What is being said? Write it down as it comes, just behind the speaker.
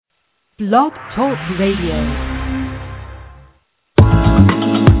Blog Talk Radio.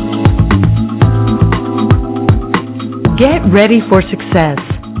 Get ready for success.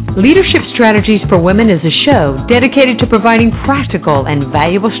 Leadership Strategies for Women is a show dedicated to providing practical and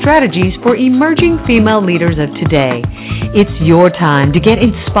valuable strategies for emerging female leaders of today. It's your time to get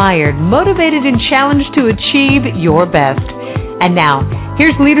inspired, motivated, and challenged to achieve your best. And now,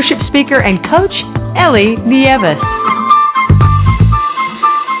 here's leadership speaker and coach, Ellie Nieves.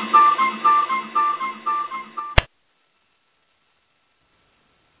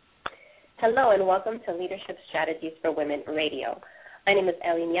 Hello and welcome to Leadership Strategies for Women Radio. My name is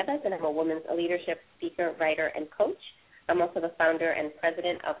Ellie Nieves and I'm a women's leadership speaker, writer, and coach. I'm also the founder and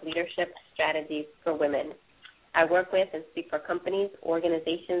president of Leadership Strategies for Women. I work with and speak for companies,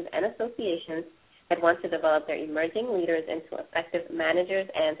 organizations, and associations that want to develop their emerging leaders into effective managers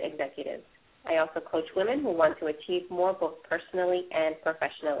and executives. I also coach women who want to achieve more both personally and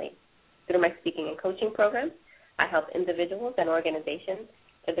professionally. Through my speaking and coaching programs, I help individuals and organizations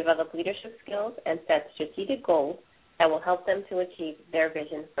to develop leadership skills and set strategic goals that will help them to achieve their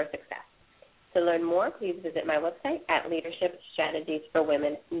vision for success. To learn more, please visit my website at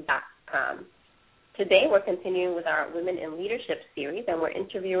leadershipstrategiesforwomen.com. Today, we're continuing with our Women in Leadership series, and we're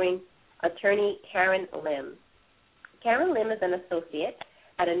interviewing attorney Karen Lim. Karen Lim is an associate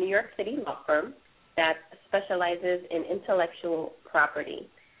at a New York City law firm that specializes in intellectual property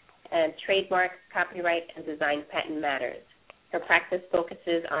and trademarks, copyright, and design patent matters. Her practice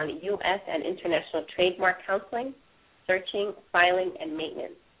focuses on U.S. and international trademark counseling, searching, filing, and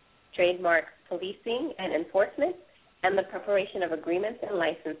maintenance, trademark policing and enforcement, and the preparation of agreements and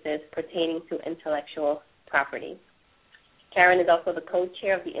licenses pertaining to intellectual property. Karen is also the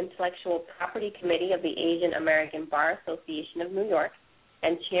co-chair of the Intellectual Property Committee of the Asian American Bar Association of New York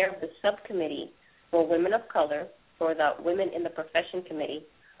and chair of the subcommittee for women of color for the Women in the Profession Committee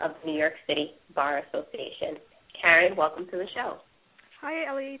of the New York City Bar Association. Karen, welcome to the show. Hi,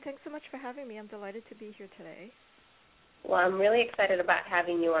 Ellie. Thanks so much for having me. I'm delighted to be here today. Well, I'm really excited about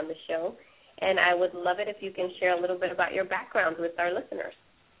having you on the show, and I would love it if you can share a little bit about your background with our listeners.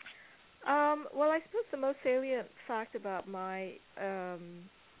 Well, I suppose the most salient fact about my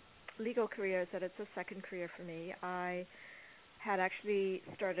legal career is that it's a second career for me. I had actually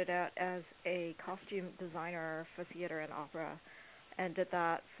started out as a costume designer for theater and opera, and did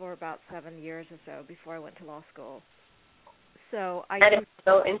that for about 7 years or so before I went to law school. So that is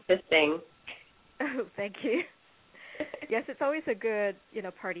so interesting. Oh, thank you. Yes, it's always a good,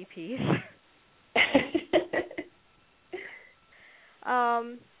 party piece.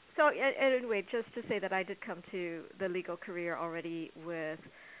 So anyway, just to say that I did come to the legal career already with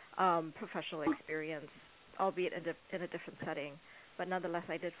professional experience, albeit in a different setting. But nonetheless,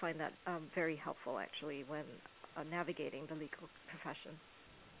 I did find that very helpful, actually, when navigating the legal profession.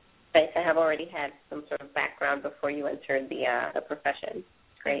 Right, I have already had some sort of background before you entered the profession.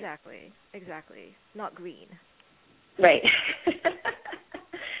 Great. Exactly. Not green. Right.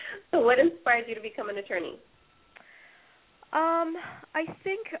 So what inspired you to become an attorney? I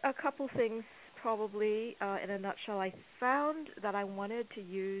think a couple things probably in a nutshell. I found that I wanted to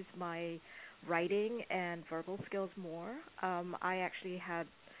use my writing and verbal skills more. I actually had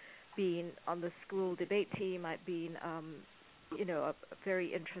been on the school debate team. I'd been, a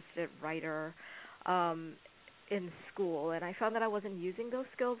very interested writer in school, and I found that I wasn't using those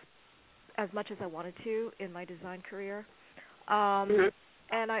skills as much as I wanted to in my design career.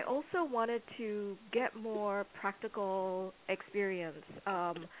 And I also wanted to get more practical experience.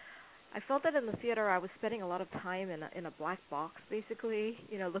 I felt that in the theater I was spending a lot of time in a black box, basically,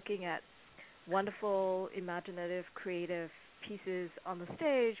 looking at wonderful, imaginative, creative pieces on the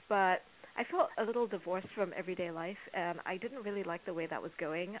stage, but I felt a little divorced from everyday life, and I didn't really like the way that was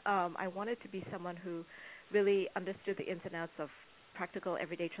going. I wanted to be someone who really understood the ins and outs of practical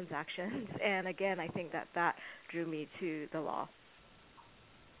everyday transactions, and again, I think that drew me to the law.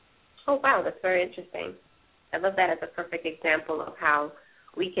 Oh, wow, that's very interesting. I love that as a perfect example of how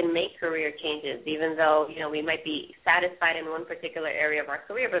we can make career changes, even though, we might be satisfied in one particular area of our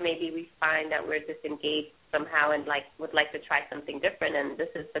career, but maybe we find that we're disengaged somehow and would like to try something different, and this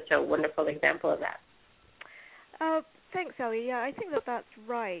is such a wonderful example of that. Thanks, Ellie. Yeah, I think that's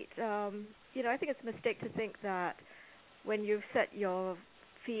right. I think it's a mistake to think that when you've set your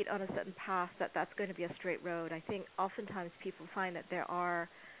feet on a certain path that's going to be a straight road. I think oftentimes people find that there are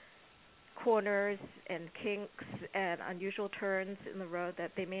corners and kinks and unusual turns in the road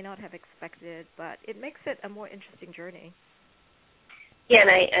that they may not have expected, but it makes it a more interesting journey. Yeah,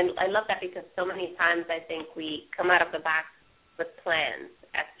 and I love that because so many times I think we come out of the box with plans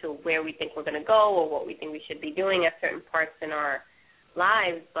as to where we think we're going to go or what we think we should be doing at certain parts in our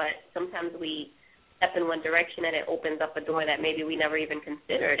lives, but sometimes we step in one direction and it opens up a door that maybe we never even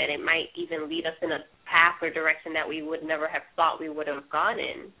considered, and it might even lead us in a path or direction that we would never have thought we would have gone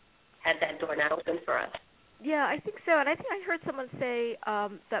in had that door not opened for us. Yeah, I think so. And I think I heard someone say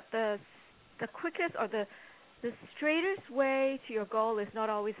that the quickest or the straightest way to your goal is not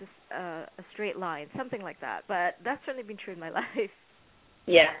always a straight line, something like that. But that's certainly been true in my life.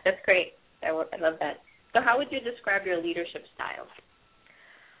 Yeah, that's great. I love that. So how would you describe your leadership style?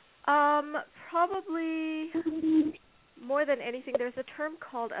 Probably more than anything, there's a term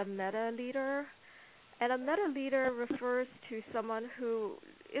called a meta leader. And a meta leader refers to someone who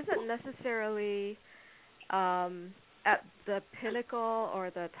isn't necessarily at the pinnacle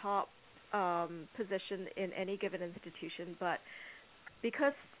or the top position in any given institution, but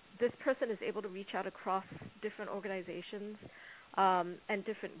because this person is able to reach out across different organizations and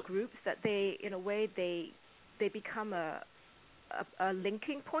different groups, that they, in a way, they become a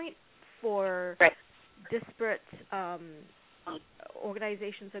linking point for right. disparate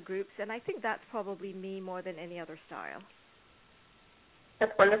organizations or groups, and I think that's probably me more than any other style.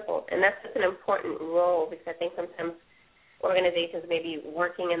 That's wonderful, and that's such an important role, because I think sometimes organizations may be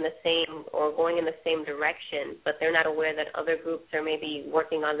working in the same or going in the same direction, but they're not aware that other groups are maybe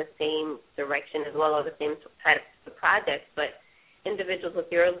working on the same direction as well, or the same types of projects. But individuals with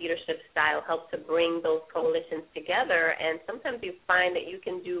your leadership style help to bring those coalitions together, and sometimes you find that you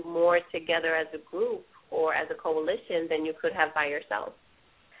can do more together as a group or as a coalition than you could have by yourself.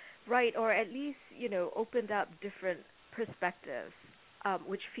 Right, or at least, opened up different perspectives,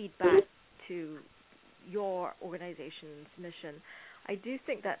 which feed back to your organization's mission. I do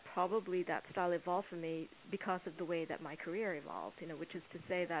think that probably that style evolved for me because of the way that my career evolved, which is to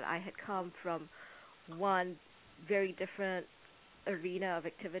say that I had come from one very different arena of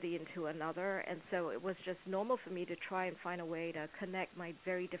activity into another, and so it was just normal for me to try and find a way to connect my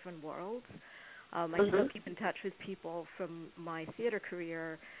very different worlds. I still keep in touch with people from my theater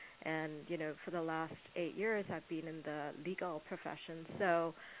career, and, for the last 8 years I've been in the legal profession,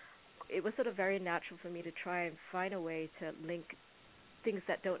 so it was sort of very natural for me to try and find a way to link things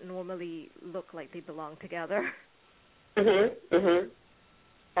that don't normally look like they belong together. I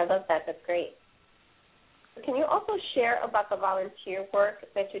love that. That's great. Can you also share about the volunteer work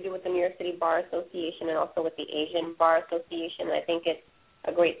that you do with the New York City Bar Association and also with the Asian Bar Association? And I think it's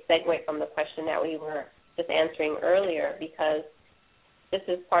a great segue from the question that we were just answering earlier, because this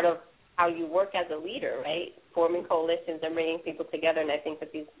is part of how you work as a leader, right? Forming coalitions and bringing people together, and I think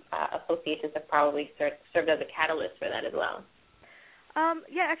that these associations have probably served as a catalyst for that as well.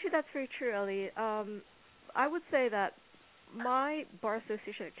 Yeah, actually that's very true, Ellie. I would say that my Bar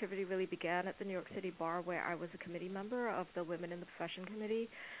Association activity really began at the New York City Bar, where I was a committee member of the Women in the Profession Committee.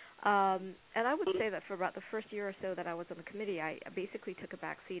 And I would say that for about the first year or so that I was on the committee, I basically took a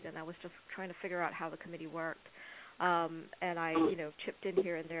back seat, and I was just trying to figure out how the committee worked. And I, chipped in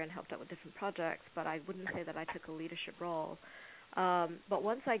here and there and helped out with different projects, but I wouldn't say that I took a leadership role. But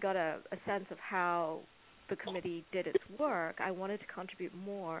once I got a sense of how the committee did its work, I wanted to contribute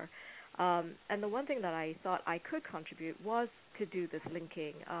more. And the one thing that I thought I could contribute was to do this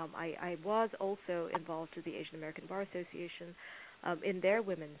linking. I was also involved with the Asian American Bar Association in their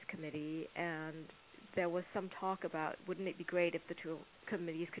women's committee, and there was some talk about wouldn't it be great if the two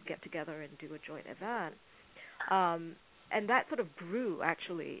committees could get together and do a joint event. And that sort of grew,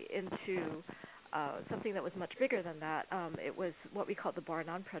 actually, into something that was much bigger than that. It was what we called the Bar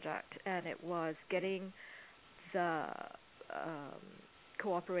None Project, and it was getting the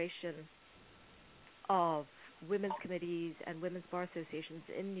cooperation of women's committees and women's bar associations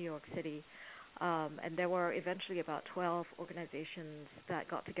in New York City. And there were eventually about 12 organizations that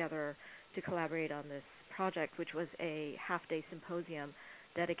got together to collaborate on this project, which was a half-day symposium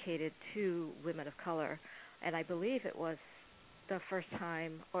dedicated to women of color. And I believe it was the first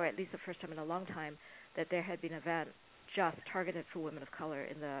time, or at least the first time in a long time, that there had been an event just targeted for women of color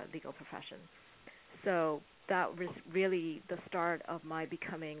in the legal profession. So that was really the start of my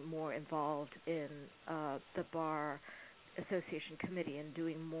becoming more involved in the Bar Association Committee and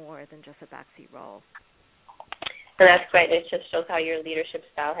doing more than just a backseat role. And that's great. It just shows how your leadership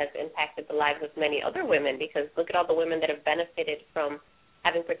style has impacted the lives of many other women, because look at all the women that have benefited from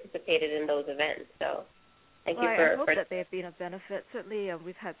having participated in those events. So thank you for... I hope that they have been of benefit. Certainly,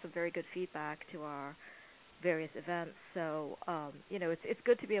 we've had some very good feedback to our various events. So, it's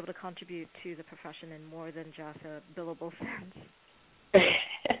good to be able to contribute to the profession in more than just a billable sense.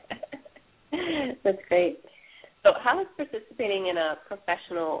 That's great. So how has participating in a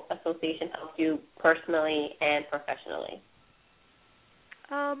professional association helped you personally and professionally?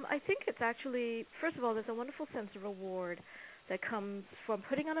 I think it's actually, first of all, there's a wonderful sense of reward that comes from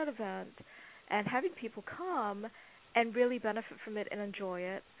putting on an event and having people come and really benefit from it and enjoy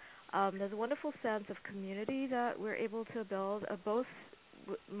it. There's a wonderful sense of community that we're able to build. Both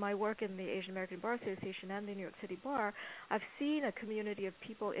my work in the Asian American Bar Association and the New York City Bar, I've seen a community of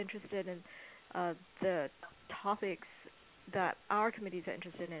people interested in the topics that our committees are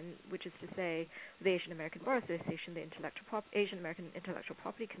interested in, which is to say the Asian American Bar Association, the Asian American intellectual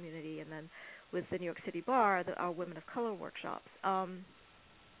property community, and then with the New York City Bar, our Women of Color workshops.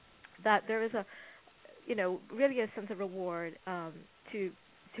 That there is a, really a sense of reward to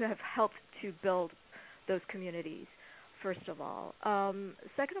have helped to build those communities, first of all.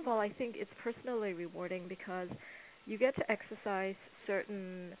 Second of all, I think it's personally rewarding because you get to exercise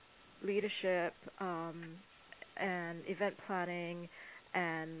certain leadership and event planning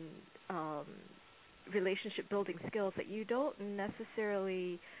and relationship building skills that you don't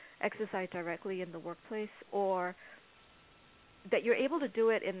necessarily exercise directly in the workplace, or that you're able to do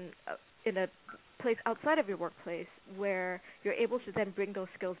it in a place outside of your workplace where you're able to then bring those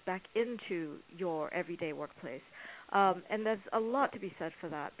skills back into your everyday workplace. And there's a lot to be said for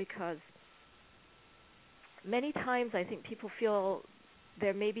that, because many times I think people feel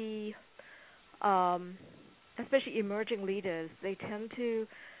there may be, especially emerging leaders, they tend to,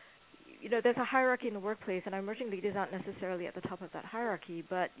 there's a hierarchy in the workplace, and emerging leaders aren't necessarily at the top of that hierarchy,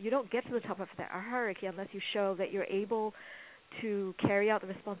 but you don't get to the top of that hierarchy unless you show that you're able to carry out the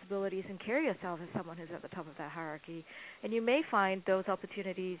responsibilities and carry yourself as someone who's at the top of that hierarchy. And you may find those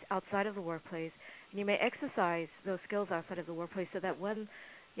opportunities outside of the workplace, and you may exercise those skills outside of the workplace so that when,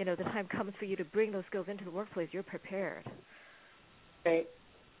 the time comes for you to bring those skills into the workplace, you're prepared. Great.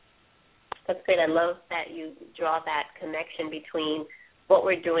 That's great. I love that you draw that connection between what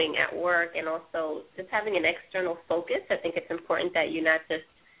we're doing at work and also just having an external focus. I think it's important that you not just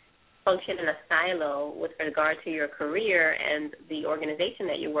function in a silo with regard to your career and the organization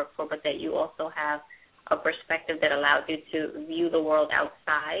that you work for, but that you also have a perspective that allows you to view the world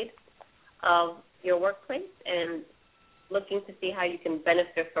outside of your workplace and looking to see how you can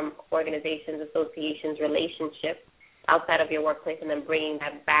benefit from organizations, associations, relationships outside of your workplace, and then bringing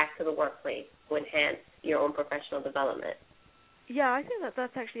that back to the workplace to enhance your own professional development. Yeah, I think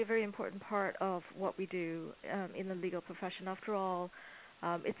that's actually a very important part of what we do in the legal profession. After all,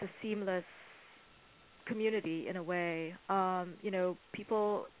 it's a seamless community in a way.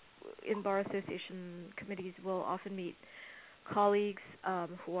 People in bar association committees will often meet colleagues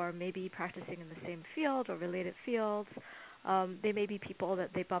who are maybe practicing in the same field or related fields. They may be people that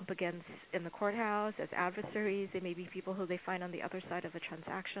they bump against in the courthouse as adversaries. They may be people who they find on the other side of a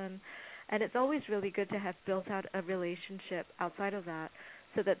transaction. And it's always really good to have built out a relationship outside of that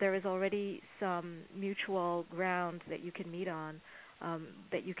so that there is already some mutual ground that you can meet on,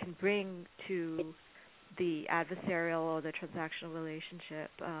 that you can bring to the adversarial or the transactional relationship.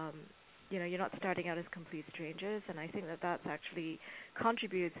 You're not starting out as complete strangers, and I think that actually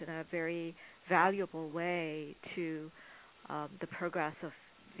contributes in a very valuable way to the progress of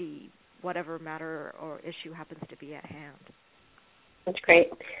the whatever matter or issue happens to be at hand. That's great.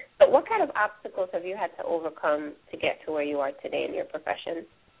 So what kind of obstacles have you had to overcome to get to where you are today in your profession?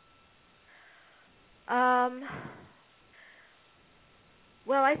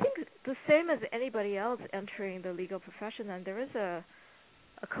 Well, I think the same as anybody else entering the legal profession, and there is a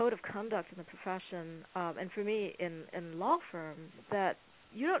code of conduct in the profession, and for me in law firms, that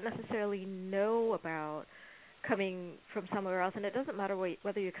you don't necessarily know about coming from somewhere else, and it doesn't matter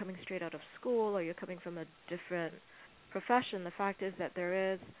whether you're coming straight out of school or you're coming from a different profession. The fact is that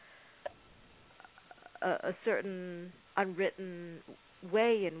there is a certain unwritten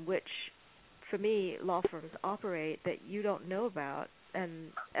way in which, for me, law firms operate that you don't know about,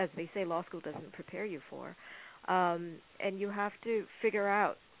 and as they say, law school doesn't prepare you for. And you have to figure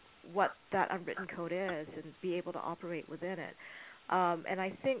out what that unwritten code is and be able to operate within it. And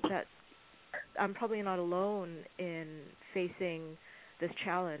I think that I'm probably not alone in facing this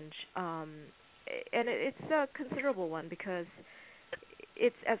challenge. And it's a considerable one because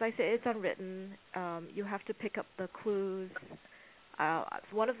it's, as I say, it's unwritten. You have to pick up the clues.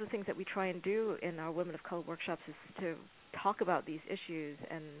 One of the things that we try and do in our Women of Color workshops is to talk about these issues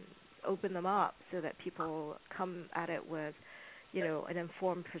and open them up so that people come at it with, an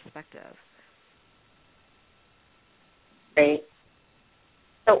informed perspective. Great.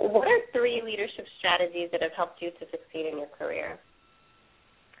 So what are 3 leadership strategies that have helped you to succeed in your career?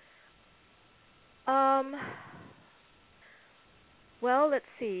 Well, let's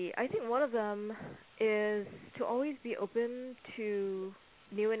see. I think one of them is to always be open to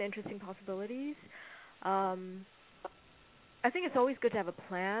new and interesting possibilities. I think it's always good to have a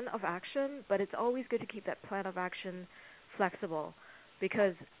plan of action, but it's always good to keep that plan of action flexible,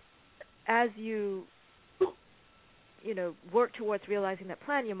 because as you work towards realizing that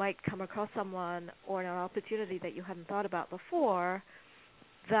plan, you might come across someone or an opportunity that you hadn't thought about before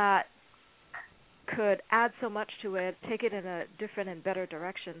that could add so much to it, take it in a different and better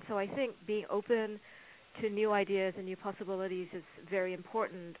direction. So I think being open to new ideas and new possibilities is very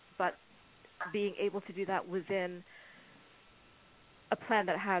important, but being able to do that within a plan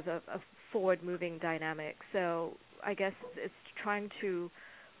that has a forward-moving dynamic. So I guess it's trying to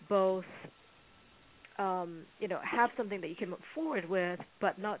both have something that you can move forward with,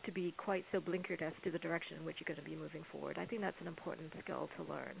 but not to be quite so blinkered as to the direction in which you're going to be moving forward. I think that's an important skill to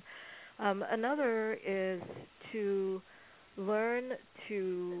learn. Another is to learn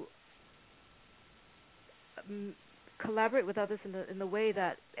to collaborate with others in the way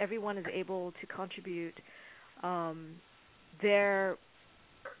that everyone is able to contribute their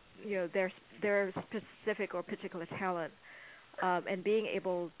specific or particular talent, and being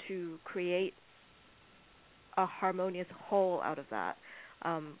able to create a harmonious whole out of that,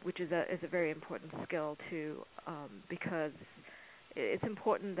 which is a very important skill too, because it's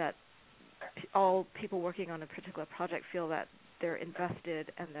important that all people working on a particular project feel that they're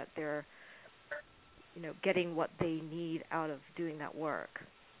invested and that they're getting what they need out of doing that work.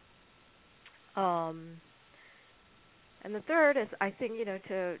 And the third is, I think,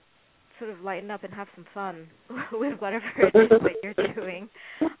 to sort of lighten up and have some fun with whatever it is that you're doing,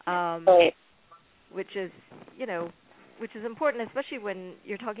 which is important, especially when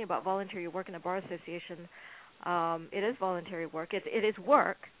you're talking about voluntary work in a bar association. It is voluntary work. It is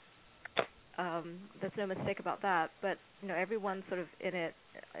work. There's no mistake about that. But everyone's sort of in it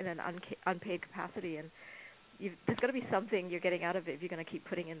in an unpaid capacity, and there's got to be something you're getting out of it if you're going to keep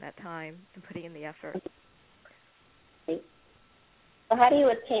putting in that time and putting in the effort. So how do you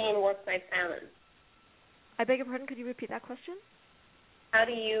attain work-life balance? I beg your pardon, could you repeat that question? How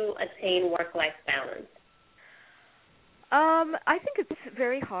do you attain work-life balance? I think it's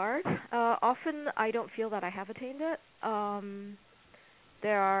very hard. Often I don't feel that I have attained it.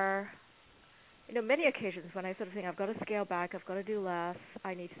 There are many occasions when I sort of think I've got to scale back, I've got to do less,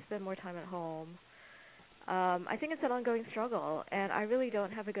 I need to spend more time at home. I think it's an ongoing struggle, and I really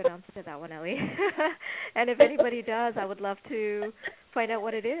don't have a good answer to that one, Ellie. And if anybody does, I would love to find out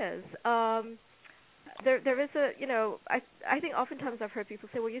what it is. There is I think oftentimes I've heard people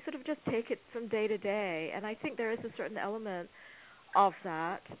say, well, you sort of just take it from day to day, and I think there is a certain element of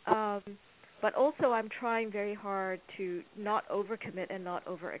that. But also I'm trying very hard to not overcommit and not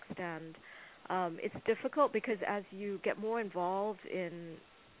overextend. It's difficult because as you get more involved in,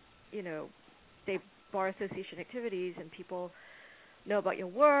 say, bar association activities, and people know about your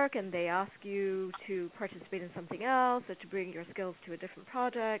work and they ask you to participate in something else or to bring your skills to a different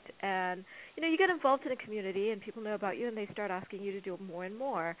project, and you get involved in a community and people know about you and they start asking you to do more and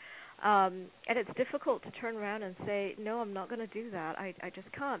more, and it's difficult to turn around and say, no, I'm not going to do that, I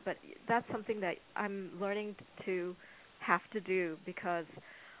just can't. But that's something that I'm learning to have to do, because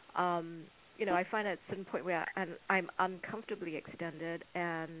I find at a certain point where I'm uncomfortably extended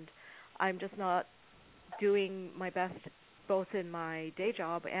and I'm just not doing my best both in my day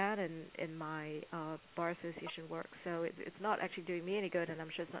job and in my bar association work. So it's not actually doing me any good, and I'm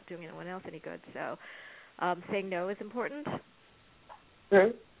sure it's not doing anyone else any good. So saying no is important.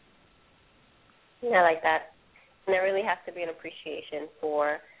 Mm-hmm. Yeah, I like that. And there really has to be an appreciation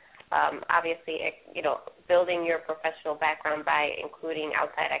for, obviously, building your professional background by including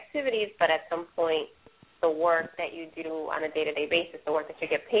outside activities, but at some point the work that you do on a day-to-day basis, the work that you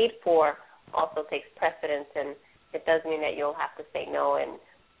get paid for, also takes precedence, and it does mean that you'll have to say no and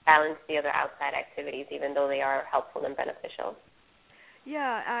balance the other outside activities, even though they are helpful and beneficial.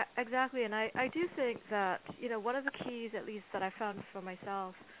 Yeah, exactly. And I do think that, one of the keys, at least that I found for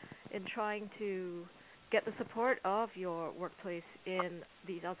myself in trying to get the support of your workplace in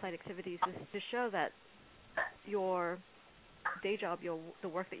these outside activities is to show that your day job, the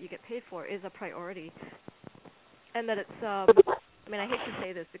work that you get paid for, is a priority, and that it's, I hate to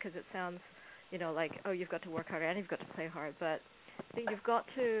say this because it sounds, like, oh, you've got to work harder and you've got to play hard, but I think you've got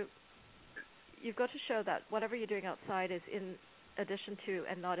to show that whatever you're doing outside is in addition to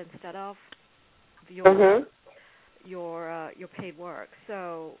and not instead of your paid work.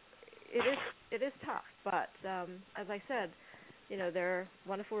 So it is tough, but as I said, there are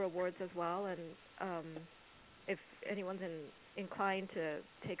wonderful rewards as well, and if anyone's inclined to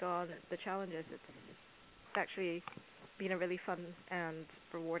take on the challenges, it's actually been a really fun and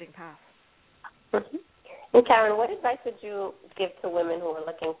rewarding path. Mm-hmm. And Karen, what advice would you give to women who are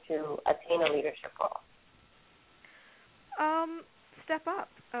looking to attain a leadership role? Step up.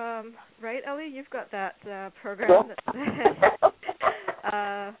 Right, Ellie? You've got that program that says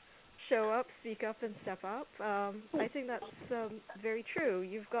show up, speak up, and step up. I think that's very true.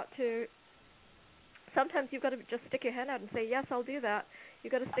 Sometimes you've got to just stick your hand out and say, yes, I'll do that.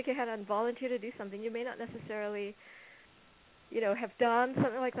 You've got to stick your hand out and volunteer to do something. You may not necessarily, have done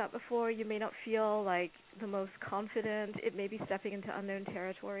something like that before. You may not feel like the most confident. It may be stepping into unknown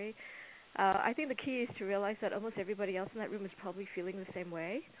territory. I think the key is to realize that almost everybody else in that room is probably feeling the same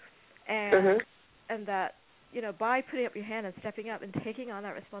way, and that by putting up your hand and stepping up and taking on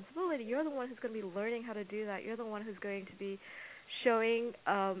that responsibility, you're the one who's going to be learning how to do that. You're the one who's going to be showing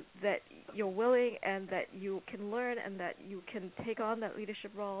that you're willing and that you can learn and that you can take on that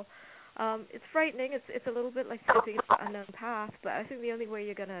leadership role. It's frightening. It's a little bit like stepping into an unknown path, but I think the only way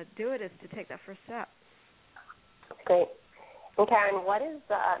you're going to do it is to take that first step. Great. And Karen, what is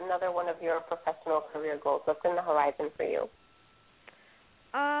another one of your professional career goals? What's in the horizon for you?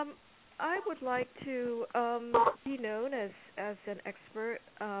 I would like to be known as an expert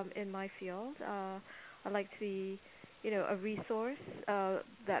in my field. I'd like to be, a resource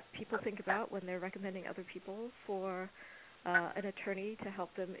that people think about when they're recommending other people for an attorney to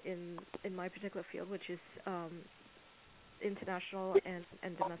help them in my particular field, which is international and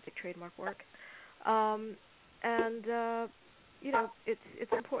domestic trademark work.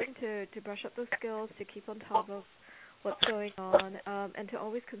 It's important to brush up those skills, to keep on top of what's going on, and to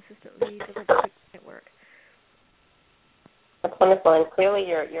always consistently deliver good client work. That's wonderful, and clearly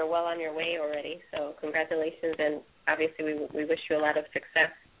you're well on your way already. So congratulations, and obviously we wish you a lot of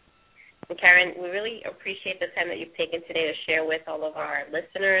success. And Karen, we really appreciate the time that you've taken today to share with all of our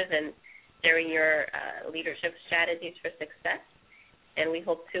listeners and sharing your leadership strategies for success. And we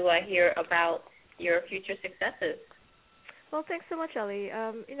hope to hear about your future successes. Well, thanks so much, Ellie.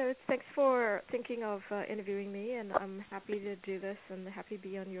 Thanks for thinking of interviewing me, and I'm happy to do this and happy to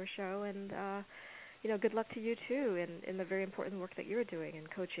be on your show. And, good luck to you, too, in the very important work that you're doing in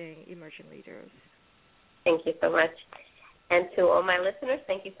coaching emerging leaders. Thank you so much. And to all my listeners,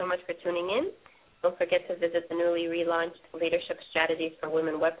 thank you so much for tuning in. Don't forget to visit the newly relaunched Leadership Strategies for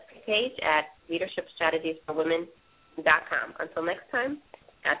Women webpage at leadershipstrategiesforwomen.com. Until next time,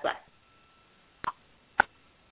 God bless.